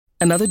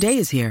Another day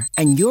is here,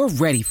 and you're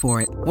ready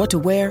for it. What to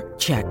wear?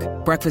 Check.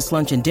 Breakfast,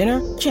 lunch, and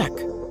dinner? Check.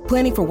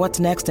 Planning for what's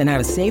next and how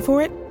to save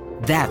for it?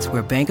 That's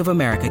where Bank of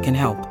America can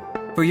help.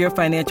 For your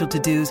financial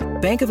to-dos,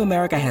 Bank of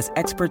America has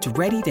experts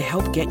ready to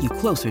help get you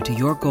closer to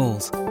your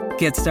goals.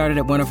 Get started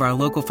at one of our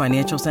local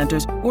financial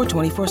centers or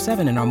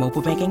 24/7 in our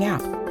mobile banking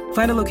app.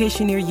 Find a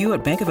location near you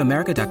at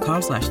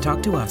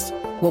bankofamerica.com/talktous.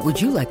 What would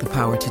you like the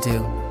power to do?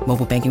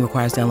 Mobile banking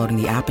requires downloading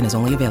the app and is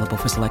only available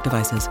for select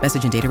devices.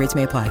 Message and data rates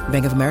may apply.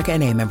 Bank of America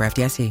N.A., member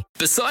FDIC.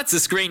 Besides the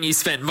screen you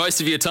spent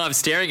most of your time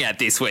staring at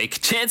this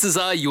week, chances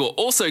are you are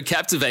also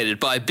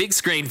captivated by a big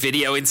screen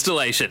video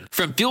installation.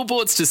 From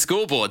billboards to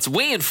scoreboards,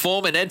 we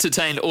inform and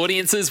entertain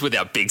audiences with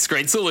our big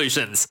screen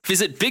solutions.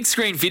 Visit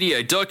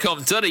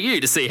bigscreenvideo.com.au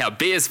to see how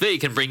BSV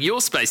can bring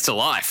your space to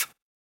life.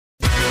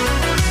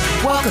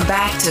 Welcome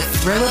back to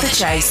Thrill of the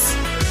Chase.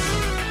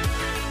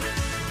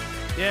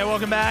 Yeah,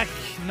 welcome back.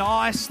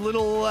 Nice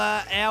little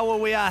hour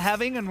we are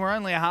having, and we're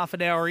only a half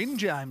an hour in,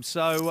 James.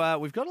 So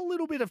we've got a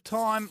little bit of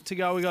time to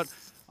go.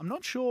 I'm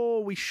not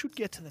sure we should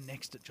get to the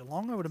next at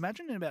Geelong, I would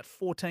imagine, in about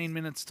 14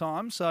 minutes'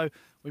 time. So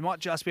we might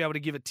just be able to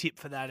give a tip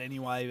for that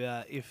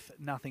anyway, if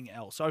nothing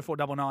else.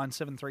 0499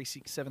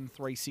 736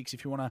 736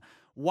 if you want to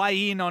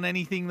weigh in on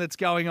anything that's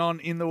going on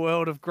in the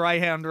world of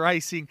greyhound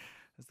racing.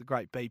 There's the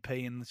great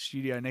BP in the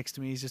studio next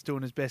to me. He's just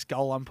doing his best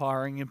goal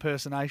umpiring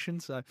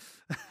impersonation. So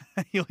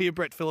you'll hear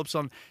Brett Phillips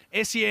on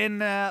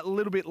SEN a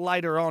little bit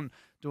later on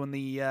doing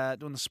the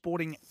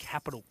sporting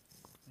capital,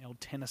 the old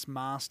tennis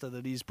master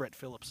that is Brett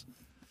Phillips.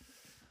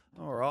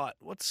 All right,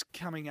 what's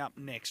coming up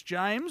next?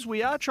 James,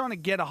 we are trying to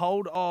get a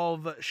hold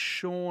of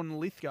Sean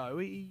Lithgow.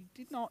 He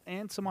did not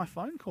answer my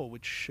phone call,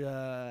 which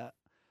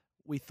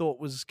we thought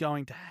was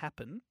going to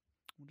happen.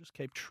 We'll just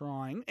keep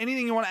trying.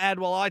 Anything you want to add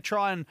while I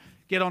try and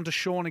get on to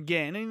Sean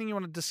again? Anything you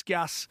want to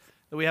discuss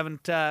that we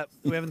haven't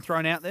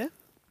thrown out there?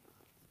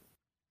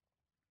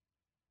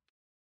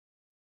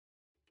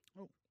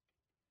 Oh,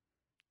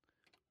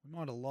 we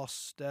might have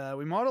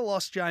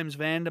lost James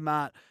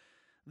Vandermart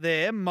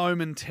there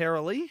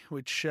momentarily,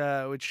 which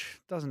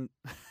doesn't.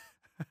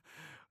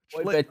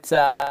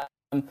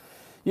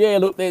 Yeah,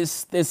 look,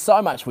 there's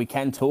so much we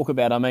can talk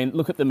about. I mean,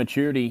 look at the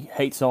maturity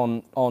heats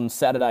on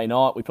Saturday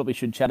night. We probably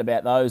should chat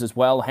about those as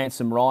well.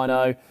 Handsome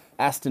Rhino,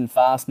 Aston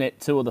Fastnet,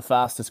 two of the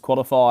fastest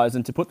qualifiers.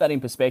 And to put that in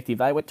perspective,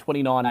 they went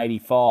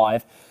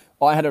 29.85.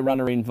 I had a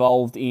runner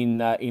involved in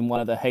one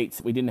of the heats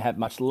that we didn't have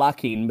much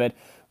luck in, but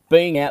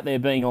being out there,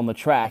 being on the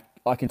track,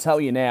 I can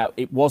tell you now,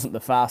 it wasn't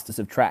the fastest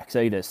of tracks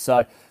either.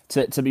 So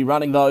to be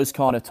running those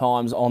kind of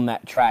times on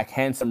that track,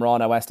 Handsome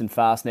Rhino, Aston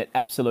Fastnet,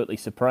 absolutely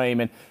supreme.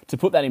 And to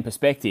put that in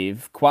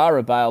perspective,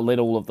 Quara Bale led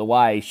all of the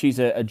way. She's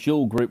a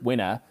dual group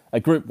winner, a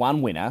Group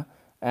 1 winner,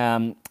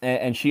 and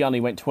she only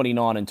went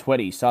 29 and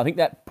 20. So I think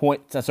that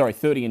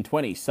 30 and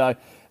 20. So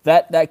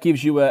that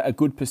gives you a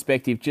good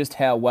perspective just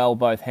how well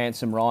both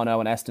Handsome Rhino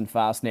and Aston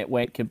Fastnet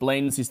went.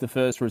 Koblenz is the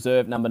first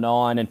reserve, number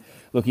 9. And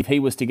look, if he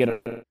was to get a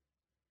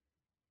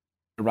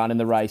run in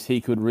the race,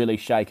 he could really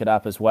shake it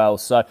up as well.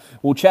 So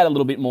we'll chat a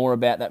little bit more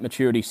about that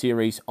maturity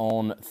series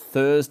on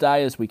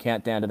Thursday as we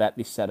count down to that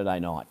this Saturday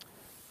night.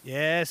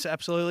 Yes,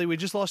 absolutely. We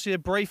just lost you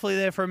briefly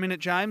there for a minute,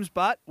 James,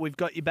 but we've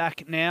got you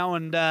back now,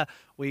 and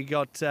we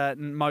got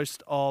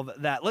most of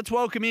that. Let's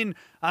welcome in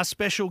our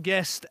special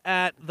guest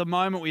at the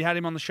moment. We had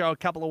him on the show a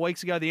couple of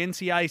weeks ago, the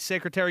NCA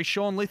Secretary,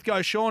 Sean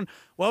Lithgow. Sean,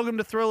 welcome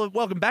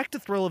back to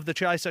Thrill of the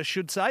Chase, I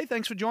should say.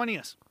 Thanks for joining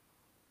us.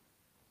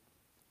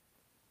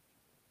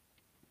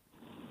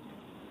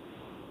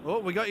 Oh,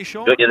 we got you,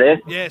 Sean. Got you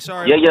there? Yeah,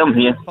 sorry. Yeah, I'm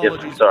here.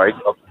 Apologies. Yep, sorry.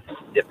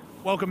 Yep.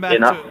 Welcome back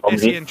to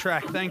SEN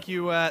Track. Thank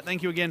you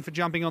again for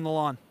jumping on the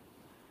line.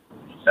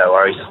 No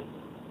worries.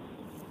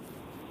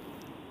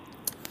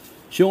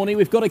 Shawnee,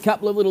 we've got a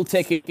couple of little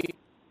tech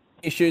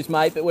issues,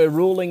 mate, but we're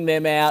ruling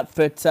them out.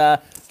 But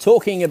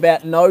talking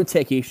about no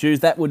tech issues,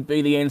 that would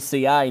be the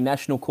NCA,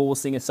 National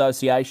Coursing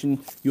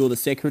Association. You're the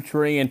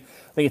secretary, and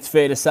I think it's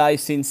fair to say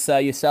since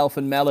yourself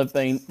and Mel have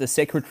been the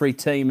secretary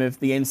team of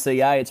the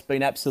NCA, it's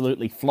been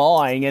absolutely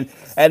flying.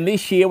 And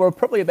this year, we're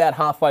probably about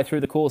halfway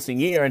through the coursing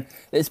year, and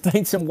there's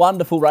been some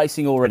wonderful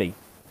racing already.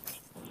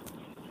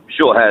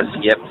 Sure has.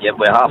 Yep.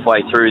 We're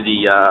halfway through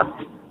the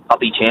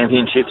Puppy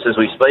Championships as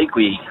we speak.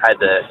 We had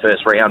the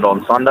first round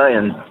on Sunday,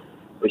 and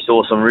we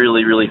saw some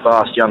really, really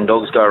fast young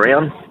dogs go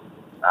around.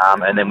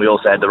 And then we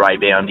also had the Ray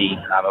Boundy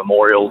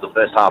Memorial, the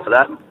first half of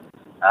that.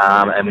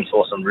 And we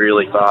saw some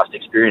really fast,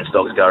 experienced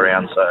dogs go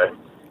around. So,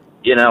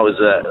 it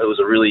was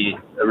a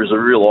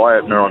real eye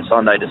opener on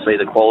Sunday to see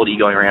the quality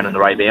going around in the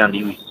Ray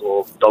Boundy. We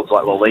saw dogs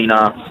like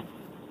Lolina,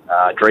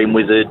 Dream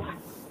Wizard,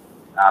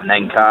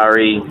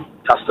 Nankari,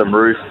 Custom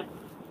Roof,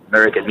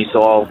 American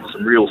Missile,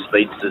 some real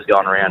speedsters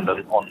going around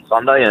on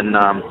Sunday, and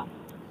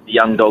the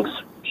young dogs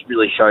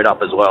really showed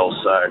up as well.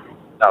 So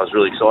that was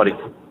really exciting.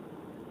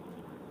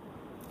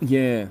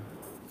 Yeah,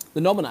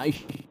 the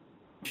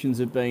nominations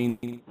have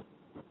been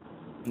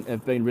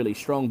really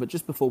strong. But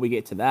just before we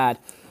get to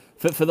that,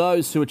 for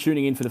those who are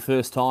tuning in for the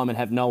first time and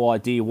have no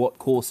idea what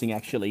coursing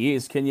actually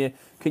is, can you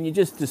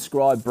just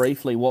describe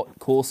briefly what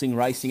coursing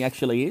racing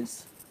actually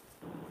is?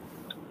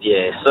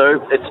 Yeah,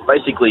 so it's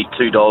basically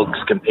two dogs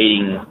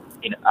competing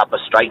up a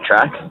straight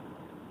track.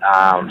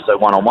 So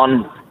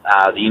one-on-one,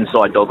 the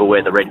inside dog will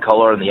wear the red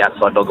collar and the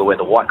outside dog will wear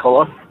the white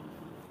collar.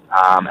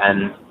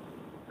 And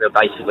they're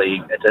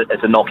basically,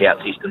 it's a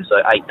knockout system.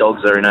 So 8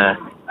 dogs are in an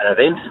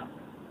event.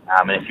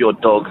 And if your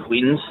dog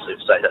wins,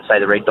 say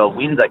the red dog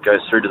wins, that goes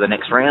through to the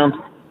next round,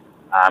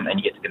 and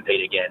you get to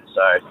compete again.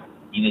 So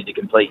you need to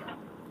complete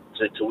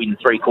to win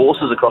 3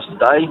 courses across the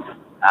day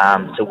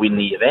to win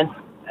the event.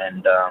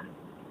 And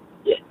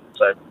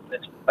so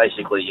it's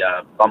basically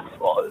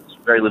it's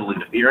very little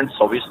interference,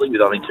 obviously,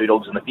 with only 2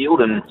 dogs in the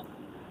field, and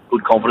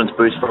good confidence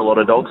boost for a lot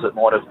of dogs that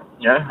might have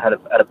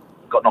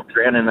got knocked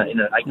around in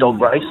an 8-dog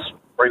race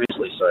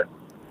previously. So.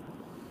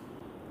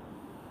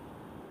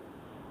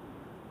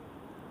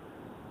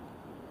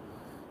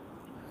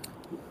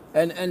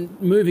 And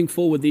moving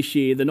forward this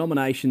year, the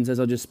nominations, as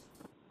I just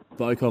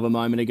spoke of a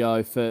moment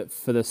ago, for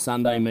the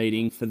Sunday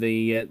meeting for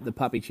the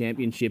Puppy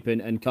Championship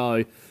and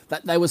co,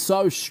 that they were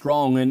so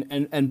strong.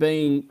 And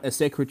being a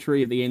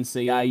secretary of the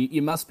NCA,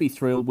 you must be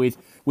thrilled with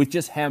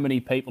just how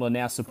many people are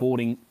now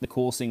supporting the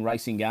coursing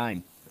racing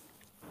game.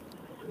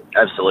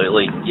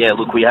 Absolutely. Yeah,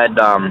 look, we had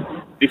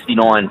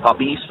 59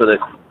 puppies for the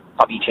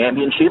Puppy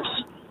Championships,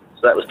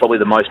 so that was probably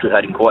the most we've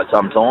had in quite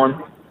some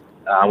time.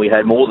 We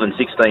had more than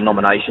 16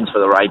 nominations for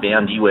the Ray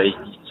Boundy, where you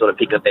sort of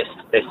pick the best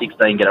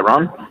 16 get a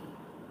run.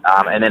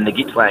 And then the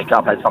Gippsland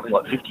Cup had something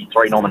like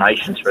 53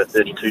 nominations for a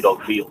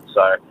 32-dog field.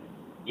 So,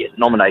 yeah, the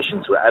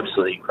nominations were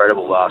absolutely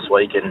incredible last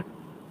week. And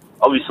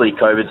obviously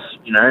COVID's,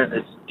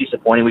 it's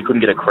disappointing we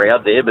couldn't get a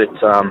crowd there. But,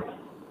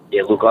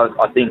 look,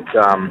 I think,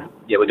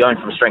 we're going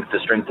from strength to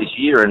strength this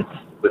year. And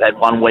we've had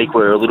one week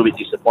where we're a little bit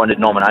disappointed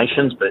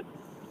nominations, but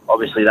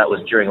obviously that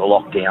was during a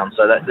lockdown.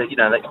 So,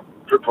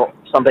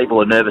 some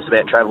people are nervous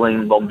about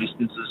travelling long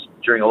distances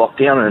during a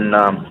lockdown, and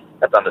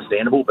that's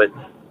understandable. But,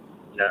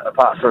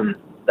 apart from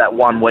that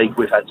one week,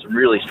 we've had some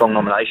really strong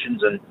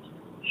nominations and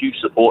huge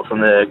support from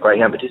the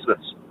greyhound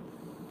participants.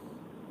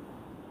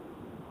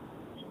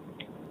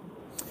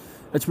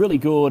 It's really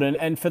good.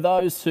 And for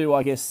those who,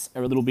 I guess,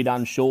 are a little bit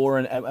unsure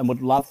and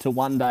would love to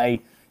one day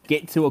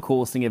get to a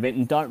coursing event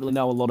and don't really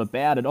know a lot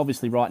about it,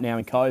 obviously right now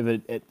in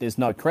COVID, there's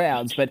no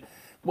crowds, but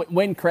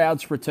when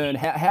crowds return,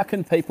 how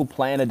can people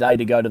plan a day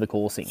to go to the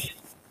coursing?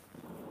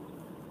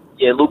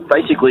 Yeah, look,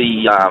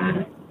 basically,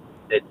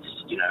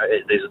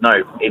 there's no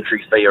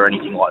entry fee or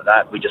anything like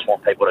that. We just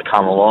want people to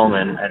come along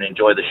and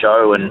enjoy the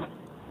show. And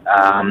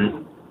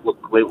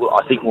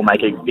I think we'll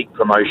make a big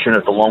promotion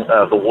of the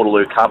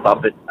Waterloo Cup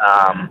up at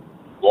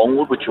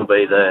Longwood, which will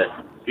be the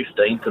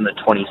 15th and the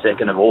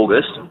 22nd of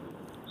August.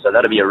 So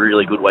that'll be a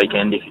really good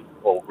weekend,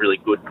 or really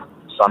good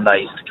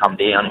Sundays to come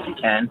down if you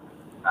can.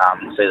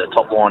 See the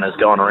top liners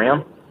going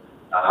around.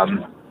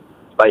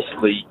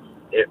 Basically,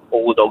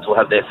 all the dogs will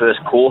have their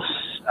first course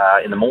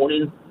in the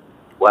morning.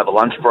 We'll have a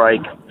lunch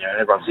break.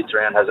 Everyone sits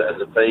around, has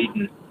a feed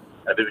and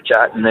a bit of a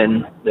chat, and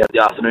then we have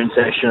the afternoon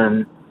session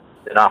and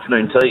then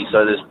afternoon tea.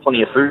 So there's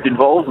plenty of food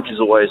involved, which is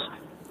always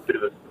a bit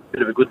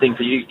of a good thing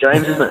for you,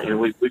 James, isn't it?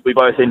 We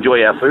both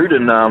enjoy our food,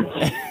 and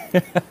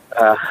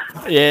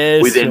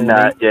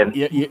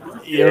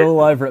you're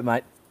all over it,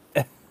 mate.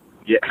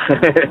 Yeah.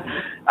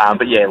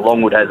 But yeah,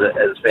 Longwood has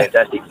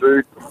fantastic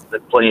food.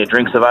 There's plenty of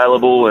drinks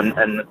available and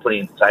plenty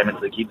of entertainment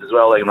for the kids as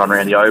well. They can run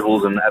around the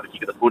ovals and have a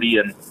kick at the footy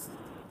and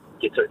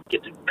get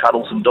to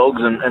cuddle some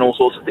dogs and all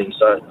sorts of things.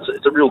 So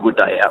it's a real good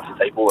day out for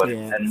people,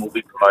 and we'll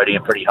be promoting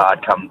it pretty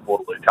hard come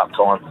Waterloo Cup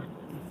time.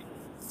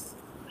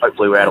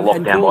 Hopefully we're out of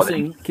lockdown by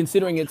then.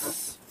 Considering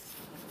it's...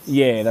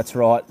 Yeah, that's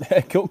right.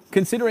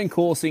 Considering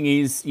coursing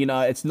is,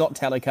 it's not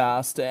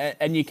telecast,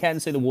 and you can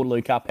see the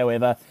Waterloo Cup,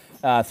 however,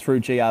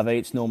 through GRV,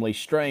 it's normally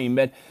streamed.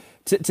 But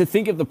to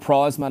think of the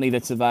prize money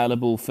that's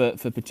available for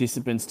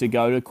participants to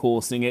go to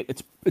coursing,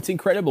 it's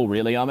incredible,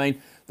 really. I mean,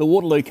 the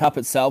Waterloo Cup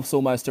itself's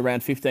almost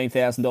around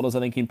 $15,000, I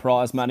think, in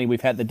prize money.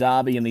 We've had the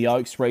Derby and the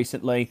Oaks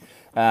recently,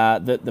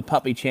 the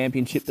Puppy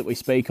Championship that we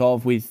speak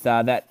of with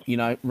that,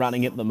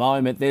 running at the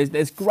moment.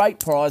 There's great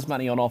prize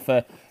money on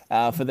offer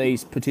for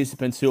these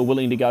participants who are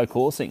willing to go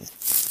coursing.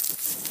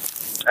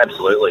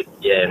 Absolutely,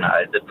 yeah.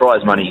 No, the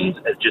prize money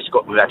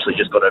we've actually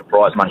just got a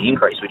prize money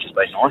increase, which has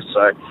been nice.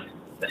 So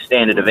a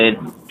standard event,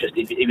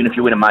 even if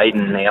you win a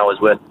maiden now,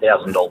 is worth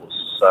 $1,000.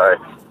 So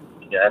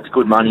that's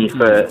good money for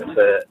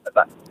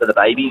the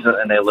babies,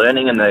 and they're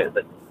learning, and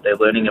they're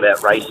learning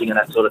about racing and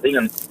that sort of thing,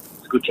 and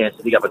it's a good chance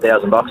to pick up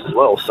 $1,000 as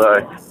well.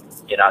 So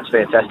it's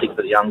fantastic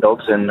for the young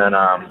dogs, and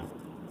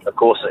of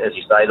course, as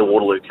you say, the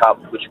Waterloo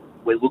Cup, which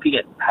we're looking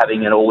at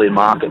having an all-in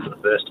market for the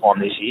first time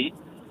this year.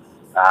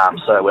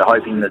 So we're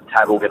hoping that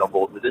TAB will get on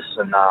board with this,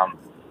 and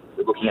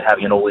we're looking at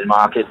having an all-in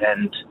market,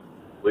 and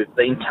we've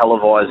been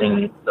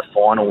televising the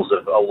finals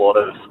of a lot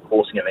of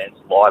coursing events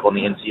live on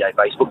the NCA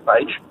Facebook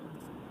page.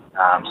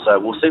 So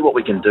we'll see what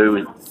we can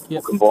do.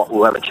 Yep.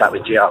 We'll have a chat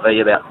with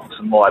GRV about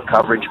some live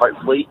coverage,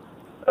 hopefully,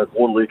 of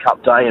Waterloo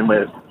Cup Day, and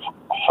we're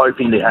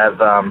hoping to have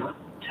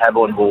TAB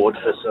on board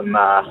for some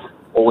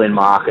all-in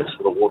markets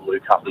for the Waterloo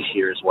Cup this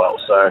year as well.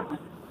 So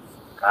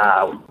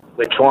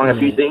we're trying a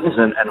few things,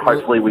 and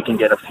hopefully we can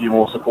get a few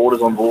more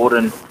supporters on board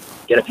and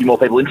get a few more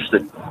people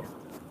interested.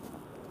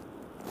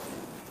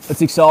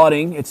 It's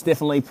exciting. It's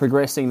definitely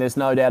progressing. There's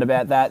no doubt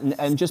about that.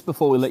 And just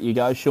before we let you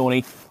go,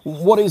 Shawnee,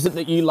 what is it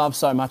that you love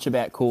so much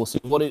about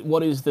coursing?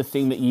 What is the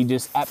thing that you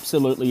just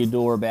absolutely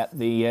adore about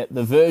the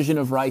version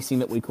of racing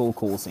that we call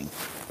coursing?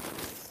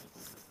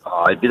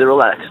 Oh, it'd be the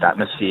relaxed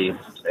atmosphere.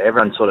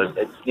 Everyone sort of,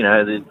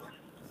 a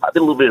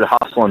little bit of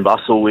hustle and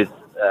bustle with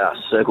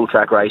circle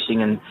track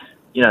racing, and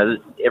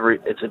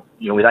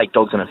with 8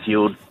 dogs in a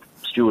field,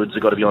 stewards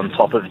have got to be on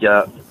top of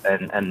you,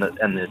 and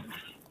the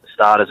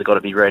starters have got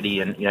to be ready,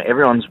 and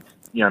everyone's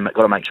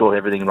got to make sure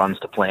everything runs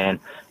to plan.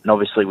 And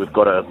obviously we've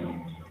got to,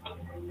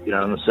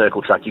 on the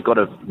circle track, you've got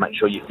to make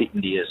sure you fit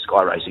into your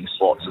sky racing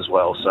slots as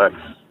well. So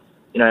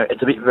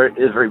it's a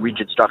very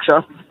rigid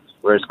structure,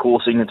 whereas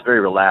coursing, it's very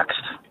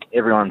relaxed.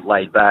 Everyone's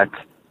laid back.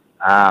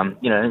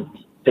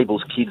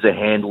 People's kids are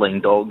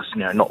handling dogs.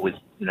 Not with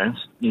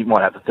you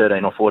might have a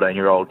 13 or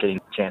 14-year-old getting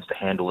a chance to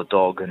handle a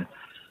dog, and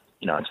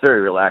it's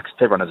very relaxed.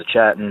 Everyone has a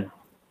chat, and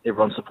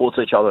everyone supports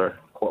each other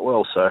quite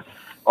well. So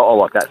I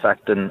like that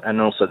fact,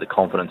 and also the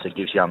confidence it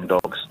gives young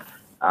dogs.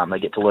 They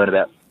get to learn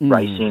about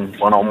racing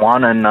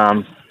one-on-one, and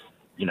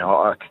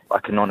I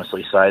can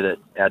honestly say that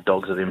our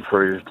dogs have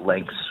improved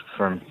lengths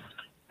from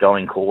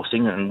going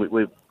coursing, and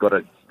we've got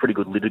a pretty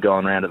good litter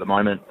going around at the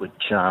moment,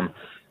 which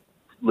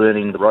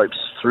learning the ropes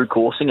through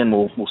coursing, and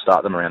we'll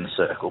start them around the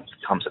circle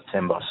come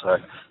September. So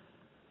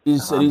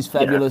it is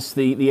fabulous,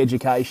 the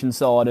education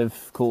side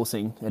of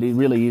coursing. It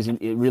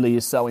really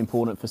is so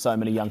important for so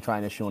many young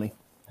trainers, Shawnee.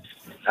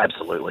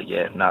 Absolutely,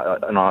 yeah. No,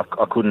 and I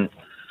couldn't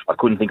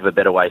think of a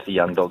better way for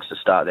young dogs to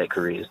start their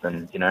careers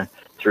than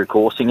through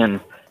coursing and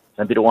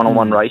a bit of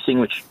one-on-one racing,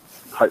 which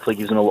hopefully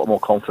gives them a lot more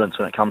confidence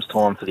when it comes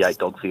time for the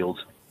 8-dog fields.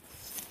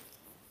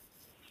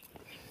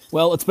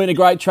 Well, it's been a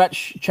great chat,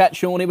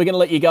 Shawnee. We're going to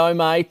let you go,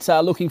 mate.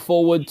 Looking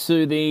forward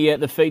to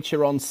the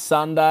feature on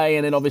Sunday,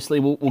 and then obviously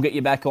we'll get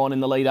you back on in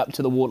the lead up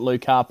to the Waterloo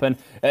Cup. And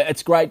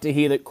it's great to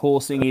hear that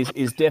coursing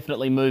is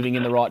definitely moving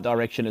in the right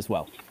direction as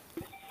well.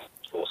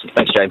 Awesome.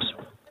 Thanks, James.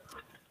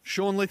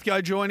 Sean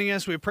Lithgow joining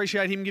us. We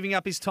appreciate him giving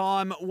up his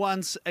time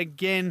once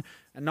again.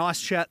 A nice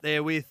chat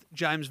there with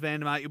James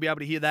Vandermeer. You'll be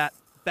able to hear that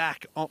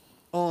back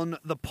on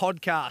the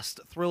podcast,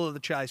 Thrill of the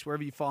Chase,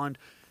 wherever you find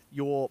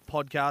your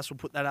podcast. We'll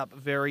put that up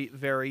very,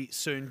 very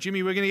soon.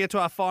 Jimmy, we're going to get to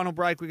our final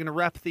break. We're going to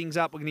wrap things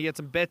up. We're going to get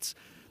some best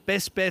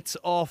bets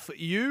off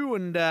you,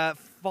 and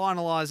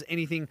finalise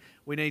anything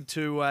we need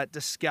to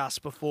discuss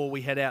before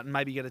we head out and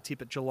maybe get a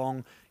tip at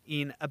Geelong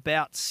in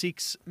about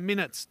 6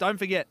 minutes. Don't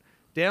forget,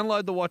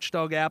 download the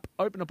Watchdog app,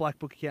 open a Black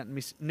Book account,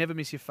 and never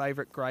miss your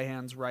favourite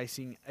Greyhounds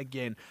racing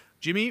again.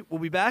 Jimmy, we'll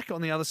be back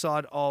on the other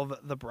side of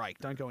the break.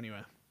 Don't go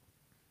anywhere.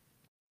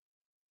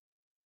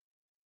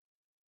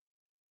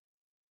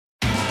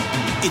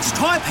 It's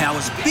Tyre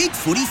Power's Big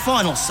Footy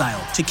Final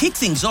Sale. To kick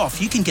things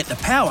off, you can get the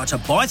power to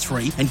buy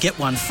 3 and get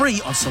 1 free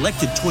on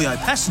selected Toyo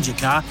passenger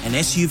car and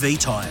SUV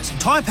tyres.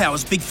 Tyre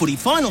Power's Big Footy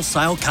Final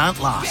Sale can't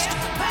last.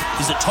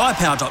 Visit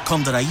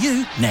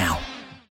tyrepower.com.au now.